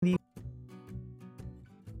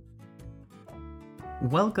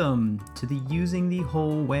Welcome to the Using the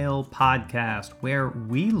Whole Whale podcast, where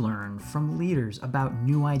we learn from leaders about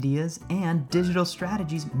new ideas and digital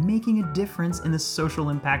strategies making a difference in the social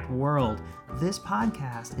impact world. This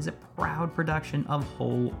podcast is a proud production of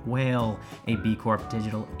Whole Whale, a B Corp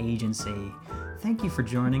digital agency. Thank you for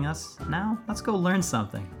joining us. Now, let's go learn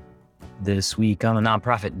something. This week on the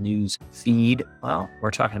nonprofit news feed, well,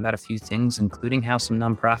 we're talking about a few things, including how some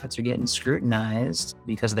nonprofits are getting scrutinized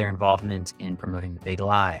because of their involvement in promoting the big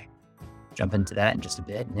lie. Jump into that in just a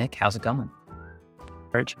bit. Nick, how's it going?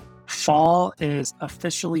 Fall is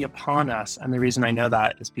officially upon us. And the reason I know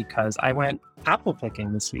that is because I went apple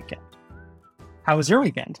picking this weekend. How was your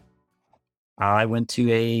weekend? I went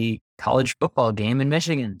to a college football game in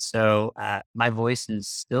Michigan. So my voice is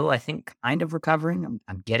still, I think, kind of recovering.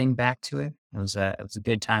 I'm getting back to it. It was a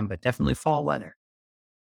good time, but definitely fall weather.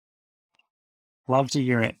 Love to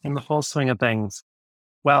hear it. In the full swing of things.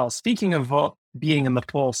 Well, speaking of being in the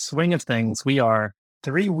full swing of things, we are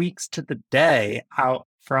 3 weeks to the day out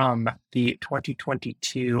from the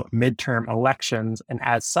 2022 midterm elections. And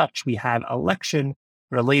as such, we have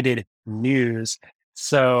election-related news.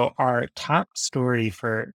 So our top story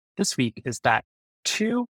for this week is that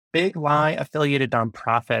 2 big lie affiliated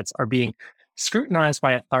nonprofits are being scrutinized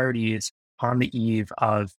by authorities on the eve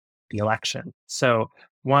of the election. So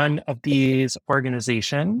one of these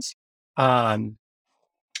organizations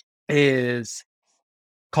is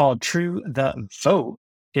called True the Vote.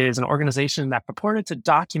 It is an organization that purported to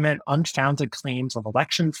document unfounded claims of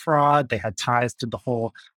election fraud. They had ties to the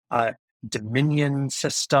whole Dominion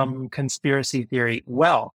system conspiracy theory.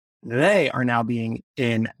 Well, they are now being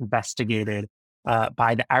investigated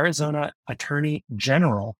by the Arizona Attorney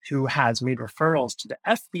General, who has made referrals to the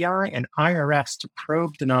FBI and IRS to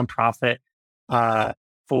probe the nonprofit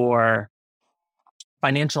for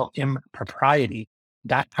financial impropriety.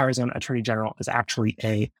 That Arizona Attorney General is actually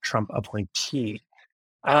a Trump appointee.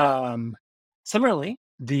 Similarly,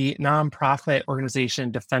 the nonprofit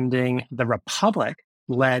organization Defending the Republic,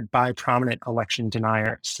 led by prominent election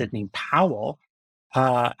denier Sidney Powell,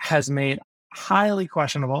 has made highly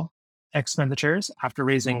questionable expenditures after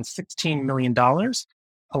raising $16 million.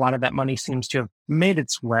 A lot of that money seems to have made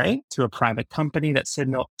its way to a private company that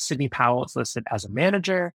Sidney Powell is listed as a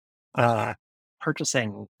manager,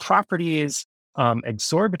 purchasing properties,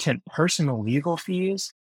 exorbitant personal legal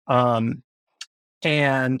fees. And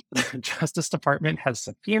the Justice Department has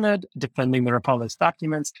subpoenaed Defending the Republic's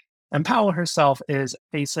documents. And Powell herself is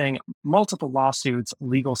facing multiple lawsuits,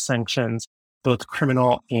 legal sanctions, both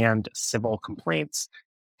criminal and civil complaints,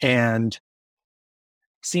 and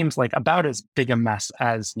seems like about as big a mess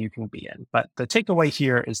as you can be in. But the takeaway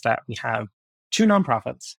here is that we have 2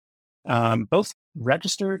 nonprofits, both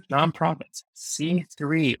registered nonprofits,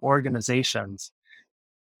 C3 organizations,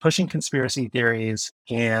 pushing conspiracy theories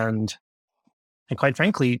and quite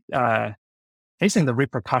frankly, facing the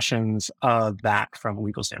repercussions of that from a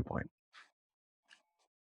legal standpoint.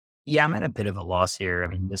 Yeah, I'm at a bit of a loss here. I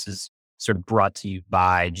mean, this is sort of brought to you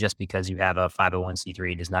by just because you have a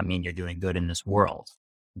 501c3 does not mean you're doing good in this world.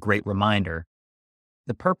 Great reminder.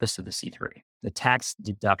 The purpose of the C3, the tax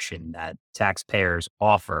deduction that taxpayers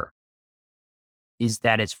offer, is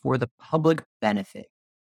that it's for the public benefit.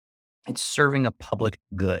 It's serving a public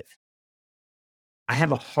good. I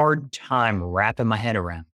have a hard time wrapping my head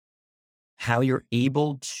around how you're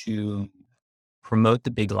able to promote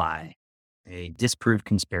the big lie, a disproved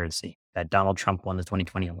conspiracy that Donald Trump won the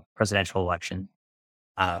 2020 presidential election.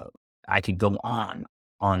 I could go on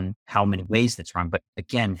how many ways that's wrong, but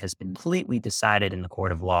again, has been completely decided in the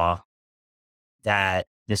court of law that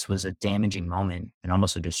this was a damaging moment and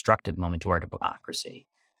almost a destructive moment to our democracy.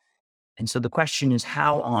 And so the question is,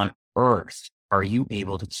 how on earth are you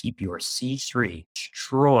able to keep your C3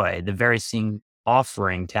 destroy the very thing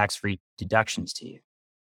offering tax-free deductions to you?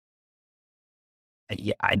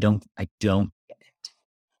 I don't get it.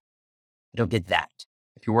 I don't get that.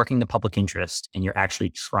 If you're working the public interest and you're actually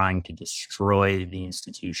trying to destroy the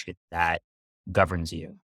institution that governs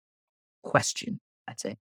you, question. I'd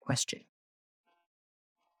say question.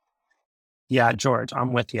 Yeah, George,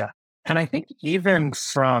 I'm with you. And I think even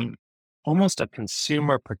from almost a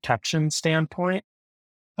consumer protection standpoint,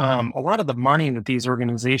 a lot of the money that these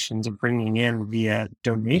organizations are bringing in via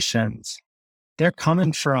donations, they're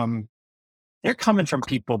coming from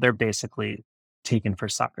people they're basically taken for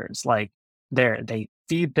suckers. Like they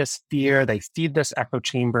feed this fear, they feed this echo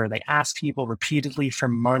chamber, they ask people repeatedly for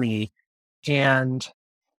money. And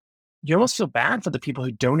you almost feel bad for the people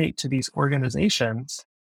who donate to these organizations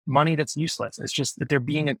money that's useless. It's just that they're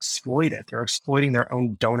being exploited. They're exploiting their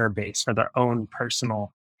own donor base for their own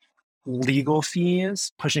personal legal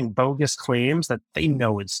fees, pushing bogus claims that they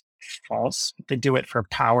know is false. They do it for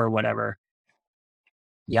power, whatever.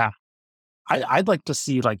 Yeah, I'd like to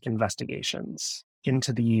see like investigations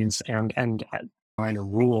into these and find a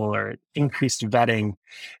rule or increased vetting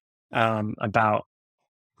about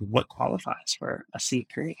what qualifies for a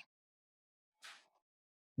C3.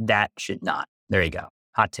 That should not. There you go.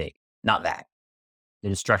 Hot take. Not that. The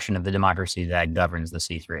destruction of the democracy that governs the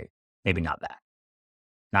C3. Maybe not that.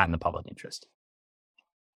 Not in the public interest.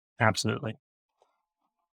 Absolutely.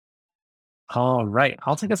 All right.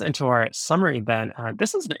 I'll take us into our summary then.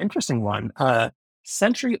 This is an interesting one.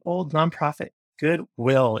 Century-old nonprofit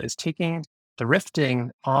Goodwill is taking thrifting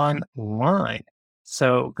online.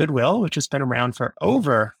 So Goodwill, which has been around for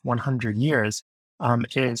over 100 years,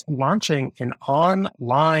 is launching an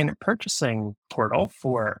online purchasing portal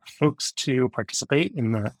for folks to participate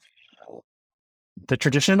in the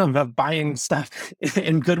tradition of buying stuff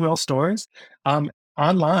in Goodwill stores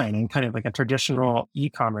online and kind of like a traditional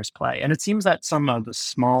e-commerce play. And it seems that some of the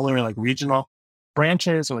smaller like regional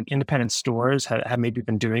branches or like independent stores have maybe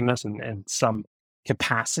been doing this in some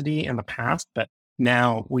capacity in the past, but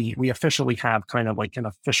now we officially have kind of like an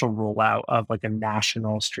official rollout of like a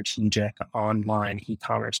national strategic online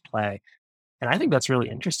e-commerce play. And I think that's really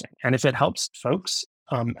interesting. And if it helps folks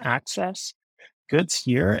access goods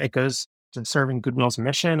here, it goes to serving Goodwill's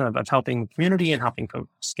mission of helping the community and helping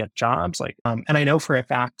folks get jobs. And I know for a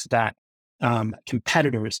fact that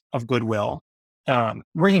competitors of Goodwill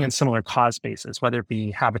working in similar cause bases, whether it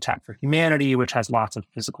be Habitat for Humanity, which has lots of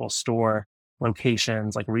physical store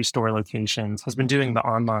locations, like restore locations, has been doing the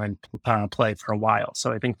online play for a while.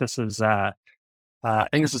 So I think this is a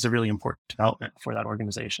really important development for that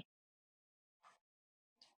organization.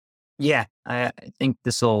 Yeah, I think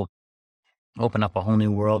this will open up a whole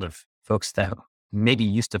new world of folks that maybe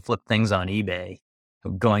used to flip things on eBay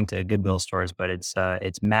going to Goodwill stores, but it's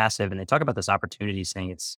massive. And they talk about this opportunity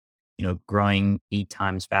saying it's, growing 8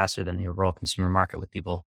 times faster than the overall consumer market, with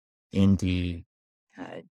people in the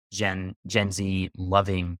Gen Z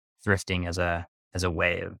loving thrifting as a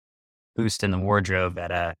way of boosting the wardrobe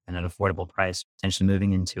at an affordable price, potentially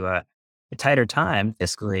moving into a tighter time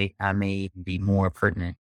fiscally may be more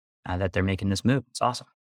pertinent that they're making this move. It's awesome.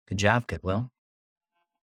 Good job, Goodwill.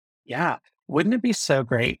 Yeah. Wouldn't it be so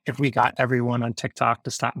great if we got everyone on TikTok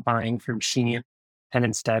to stop buying from Shein and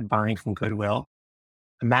instead buying from Goodwill?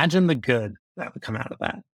 Imagine the good that would come out of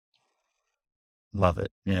that. Love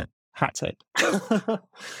it. Yeah. Hot take.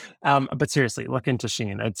 But seriously, look into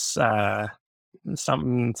Shein. It's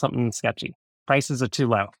something sketchy. Prices are too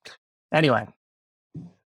low. Anyway,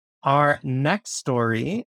 our next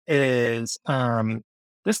story is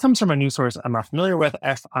this comes from a news source I'm not familiar with,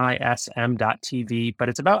 FISM.TV, but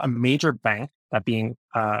it's about a major bank, that being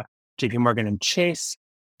JP Morgan and Chase,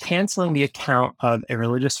 canceling the account of a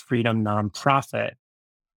religious freedom nonprofit,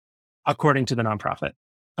 according to the nonprofit.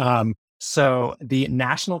 So the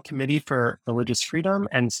National Committee for Religious Freedom,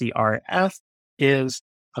 NCRF, is,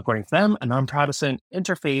 according to them, a non-Protestant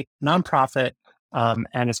interfaith nonprofit,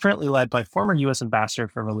 and is currently led by former U.S. Ambassador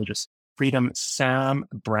for Religious Freedom, Sam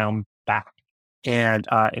Brownback, and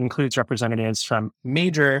includes representatives from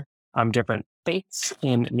major different faiths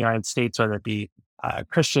in the United States, whether it be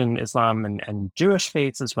Christian, Islam, and Jewish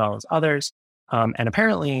faiths, as well as others. And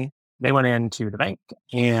apparently, they went into the bank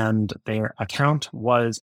and their account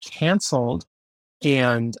was canceled,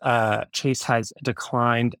 and Chase has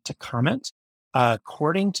declined to comment.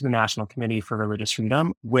 According to the National Committee for Religious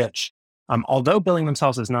Freedom, which, although billing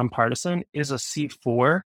themselves as nonpartisan, is a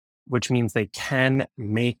C4, which means they can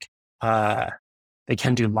make they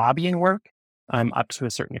can do lobbying work up to a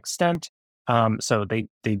certain extent. So they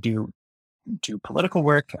do political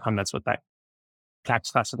work. That's what that tax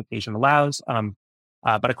classification allows.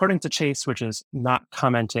 But according to Chase, which is not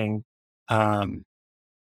commenting,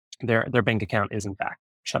 their bank account is in fact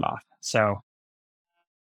shut off. So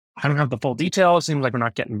I don't have the full details. Seems like we're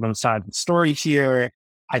not getting both sides of the story here.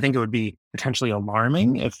 I think it would be potentially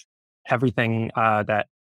alarming if everything that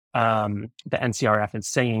the NCRF is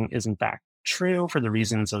saying is in fact true, for the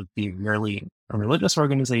reasons of being merely a religious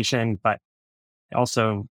organization, but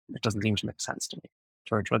also it doesn't seem to make sense to me.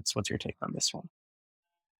 George, what's your take on this one?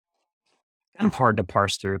 Kind of hard to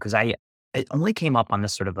parse through, because it only came up on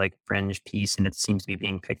this sort of like fringe piece, and it seems to be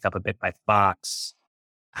being picked up a bit by Fox.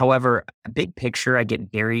 However, a big picture, I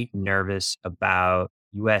get very nervous about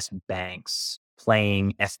U.S. banks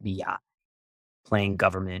playing FBI, playing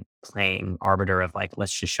government, playing arbiter of like,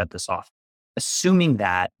 let's just shut this off. Assuming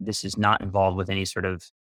that this is not involved with any sort of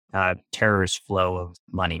terrorist flow of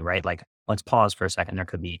money, right? Like, let's pause for a second. There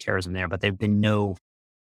could be terrorism there, but there've been no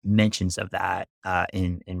mentions of that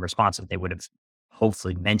in response that they would have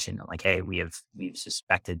hopefully mentioned, like, hey, we've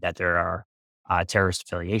suspected that there are terrorist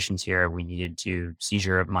affiliations here. We needed to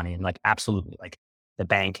seizure of money, and like absolutely, like the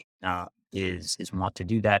bank is want to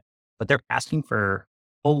do that, but they're asking for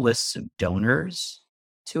full lists of donors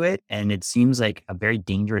to it, and it seems like a very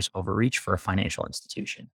dangerous overreach for a financial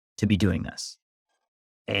institution to be doing this.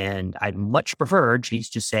 And I'd much prefer Chase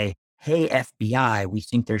just say, hey, FBI, we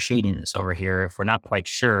think there's shadiness over here. If we're not quite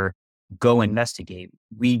sure, go investigate.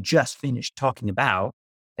 We just finished talking about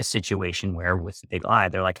a situation where with the big lie,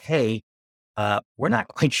 they're like, hey, we're not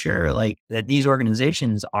quite sure like that these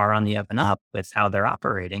organizations are on the up and up with how they're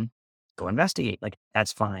operating. Go investigate. Like,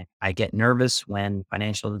 that's fine. I get nervous when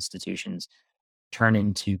financial institutions turn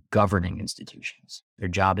into governing institutions. Their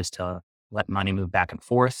job is to let money move back and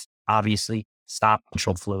forth, obviously, stop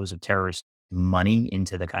potential flows of terrorist money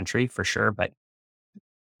into the country for sure. But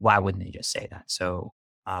why wouldn't they just say that? So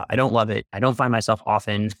I don't love it. I don't find myself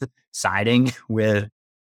often siding with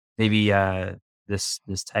maybe this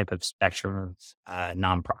type of spectrum of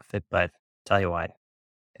nonprofit, but tell you what,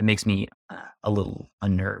 it makes me a little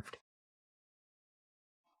unnerved.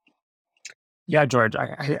 Yeah, George,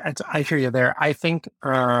 I hear you there. I think,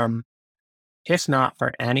 if not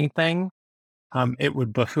for anything, it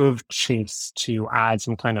would behoove Chase to add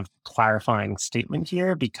some kind of clarifying statement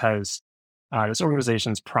here because this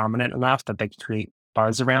organization is prominent enough that they could create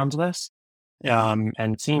buzz around this. And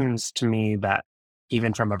it seems to me that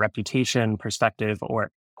even from a reputation perspective,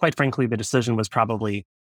 or quite frankly, the decision was probably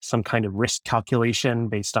some kind of risk calculation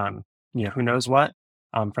based on, who knows what,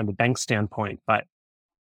 from the bank standpoint. But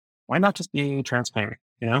why not just be transparent,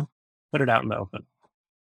 put it out in the open?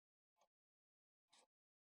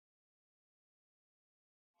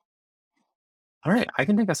 All right, I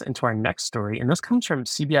can take us into our next story, and this comes from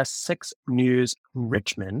CBS 6 News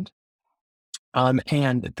Richmond. And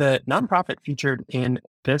the nonprofit featured in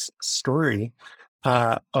this story,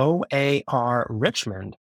 OAR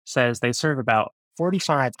Richmond, says they serve about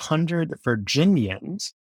 4,500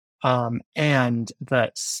 Virginians, and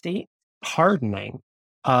the state pardoning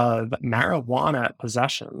of marijuana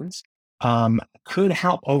possessions could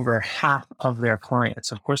help over half of their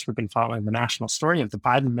clients. Of course, we've been following the national story of the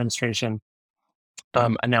Biden administration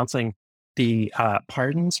announcing the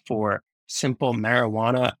pardons for simple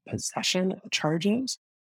marijuana possession charges.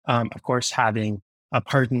 Of course, having a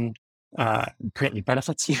pardon greatly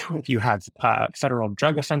benefits you if you have federal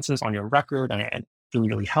drug offenses on your record, and it really,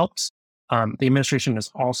 really helps. The administration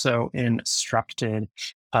has also instructed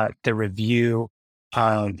the review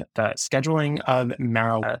of the scheduling of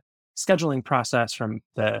marijuana scheduling process from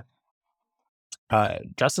the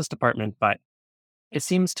Justice Department, but it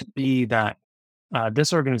seems to be that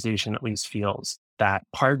this organization at least feels that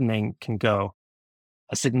pardoning can go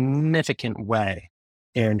a significant way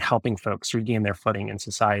in helping folks regain their footing in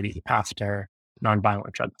society after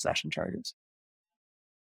nonviolent drug possession charges.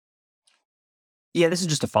 Yeah, this is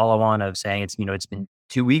just a follow on of saying it's been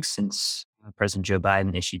 2 weeks since President Joe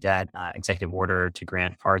Biden issued that executive order to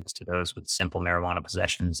grant pardons to those with simple marijuana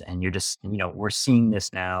possessions. And you're just, we're seeing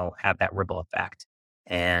this now have that ripple effect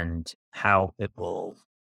and how it will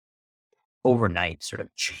overnight sort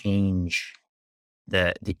of change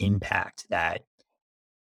the impact that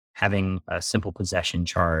having a simple possession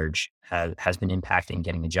charge has been impacting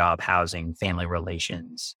getting a job, housing, family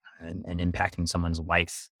relations, and impacting someone's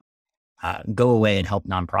life. Go away and help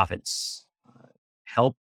nonprofits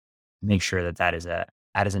help make sure that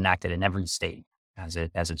is enacted in every state as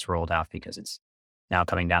it's rolled out, because it's now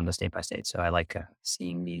coming down to state by state. So I like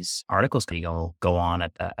seeing these articles go on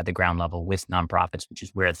at the ground level with nonprofits, which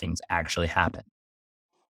is where things actually happen.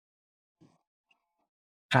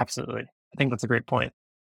 Absolutely. I think that's a great point.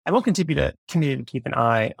 And we'll continue to keep an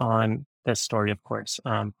eye on this story, of course.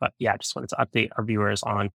 But yeah, just wanted to update our viewers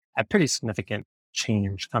on a pretty significant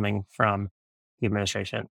change coming from the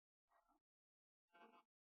administration.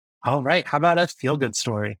 All right. How about a feel-good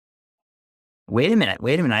story? Wait a minute.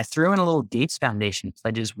 I threw in a little Gates Foundation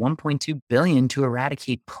pledges 1.2 billion to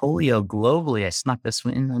eradicate polio globally. I snuck this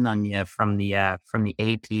one in on you from the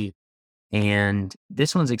AP. And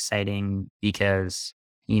this one's exciting because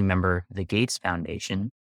you remember the Gates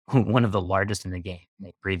Foundation, one of the largest in the game.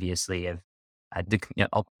 They previously have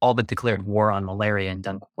all but declared war on malaria and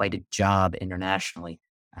done quite a job internationally.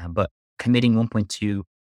 But committing 1.2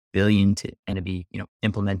 billion to be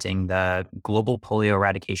implementing the Global Polio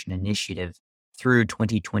Eradication Initiative through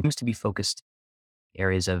 2020 seems to be focused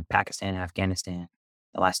areas of Pakistan and Afghanistan,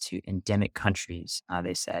 the last two endemic countries.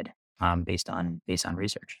 They said based on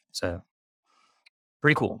research. So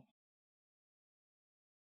pretty cool.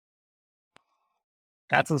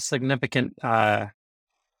 That's a significant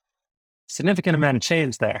significant amount of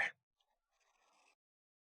change there.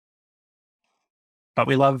 But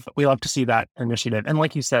we love to see that initiative. And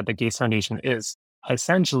like you said, the Gates Foundation is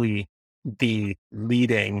essentially the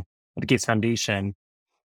leading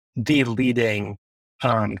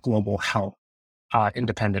global health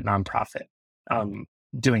independent nonprofit,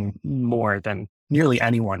 doing more than nearly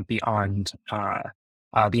anyone beyond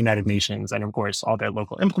the United Nations and, of course, all their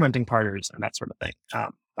local implementing partners and that sort of thing.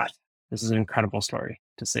 But this is an incredible story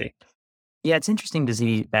to see. Yeah, it's interesting to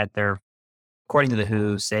see that they're, according to the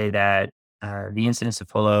WHO, say that the incidence of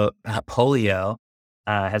polio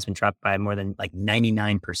has been dropped by more than like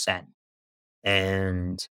 99%.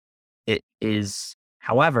 And it is,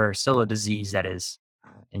 however, still a disease that is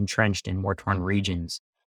entrenched in war-torn regions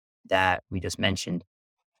that we just mentioned.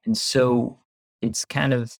 And so it's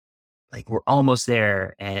kind of like we're almost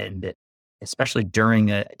there. And especially during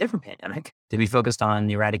a different pandemic, to be focused on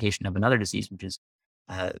the eradication of another disease, which is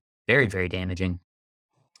very, very damaging.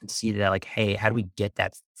 And to see that, like, hey, how do we get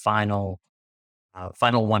that final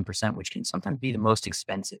 1%, which can sometimes be the most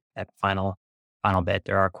expensive, that final bit?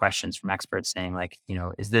 There are questions from experts saying, like,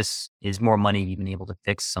 is more money even able to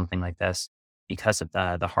fix something like this because of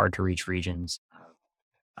the hard to reach regions,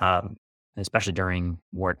 especially during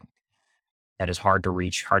war that is hard to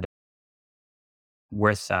reach, certainly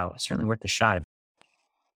worth the shot.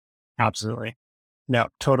 Absolutely. No,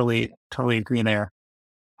 totally agree there.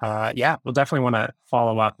 Yeah, we'll definitely want to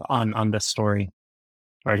follow up on this story.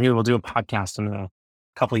 Or maybe we'll do a podcast in a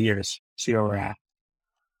couple of years, see where we're at.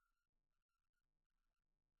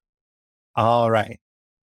 All right.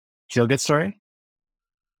 Feel good story?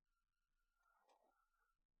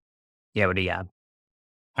 Yeah, what do you have?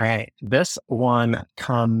 All right. This one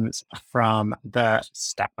comes from the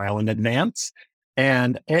Staten Island Advance.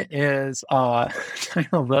 And it is,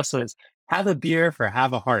 title of this is Have a Beer for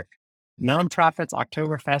Have a Heart. Nonprofits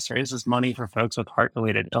Oktoberfest raises money for folks with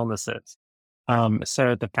heart-related illnesses.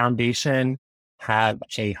 So the foundation Have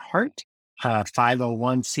a Heart,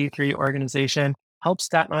 501c3 organization, helps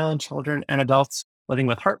Staten Island children and adults living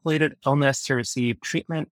with heart-related illness to receive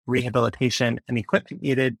treatment, rehabilitation, and equipment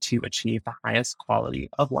needed to achieve the highest quality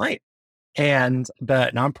of life. And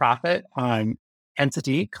the nonprofit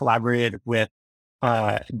entity collaborated with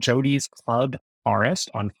Jody's Club Forest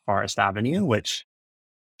on Forest Avenue, which,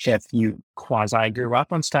 if you quasi grew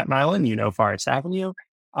up on Staten Island, you know Forest Avenue.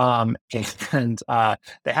 And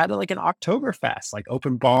they had like an Oktoberfest, like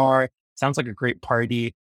open bar. Sounds like a great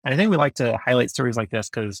party. And I think we like to highlight stories like this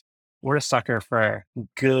because we're a sucker for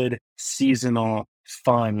good, seasonal,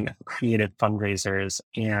 fun, creative fundraisers.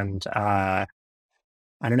 And I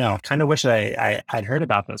don't know, kind of wish I'd heard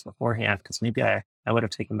about this beforehand because maybe I would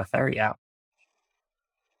have taken the ferry out.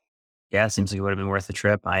 Yeah, it seems like it would have been worth the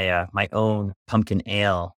trip. My own pumpkin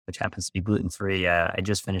ale, which happens to be gluten-free, I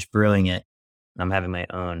just finished brewing it. And I'm having my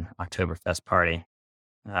own Oktoberfest party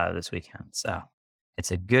this weekend. So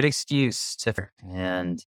it's a good excuse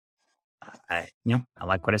and I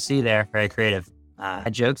like what I see there. Very creative.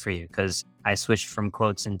 A joke for you because I switched from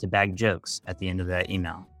quotes into bagged jokes at the end of that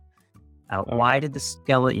email. Why did the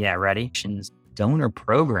skeleton, ready? Donor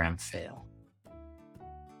program fail?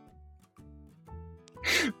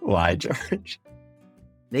 Why, George?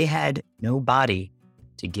 They had no body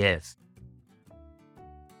to give.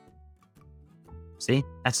 See,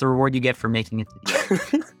 that's the reward you get for making it to the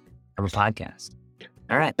end of a podcast.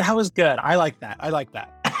 All right. That was good. I like that.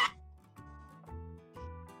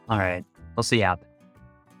 All right. We'll see you out there.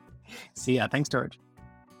 See ya. Thanks, George.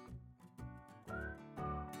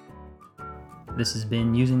 This has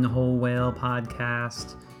been Using the Whole Whale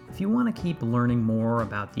podcast. If you want to keep learning more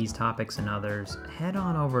about these topics and others, head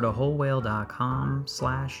on over to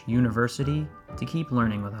wholewhale.com/university to keep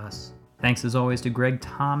learning with us. Thanks as always to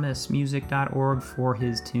GregThomasMusic.org for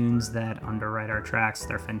his tunes that underwrite our tracks.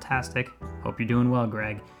 They're fantastic. Hope you're doing well,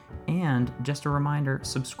 Greg. And just a reminder,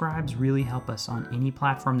 subscribes really help us on any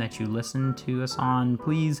platform that you listen to us on.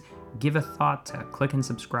 Please give a thought to click and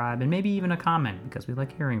subscribe and maybe even a comment because we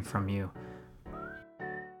like hearing from you.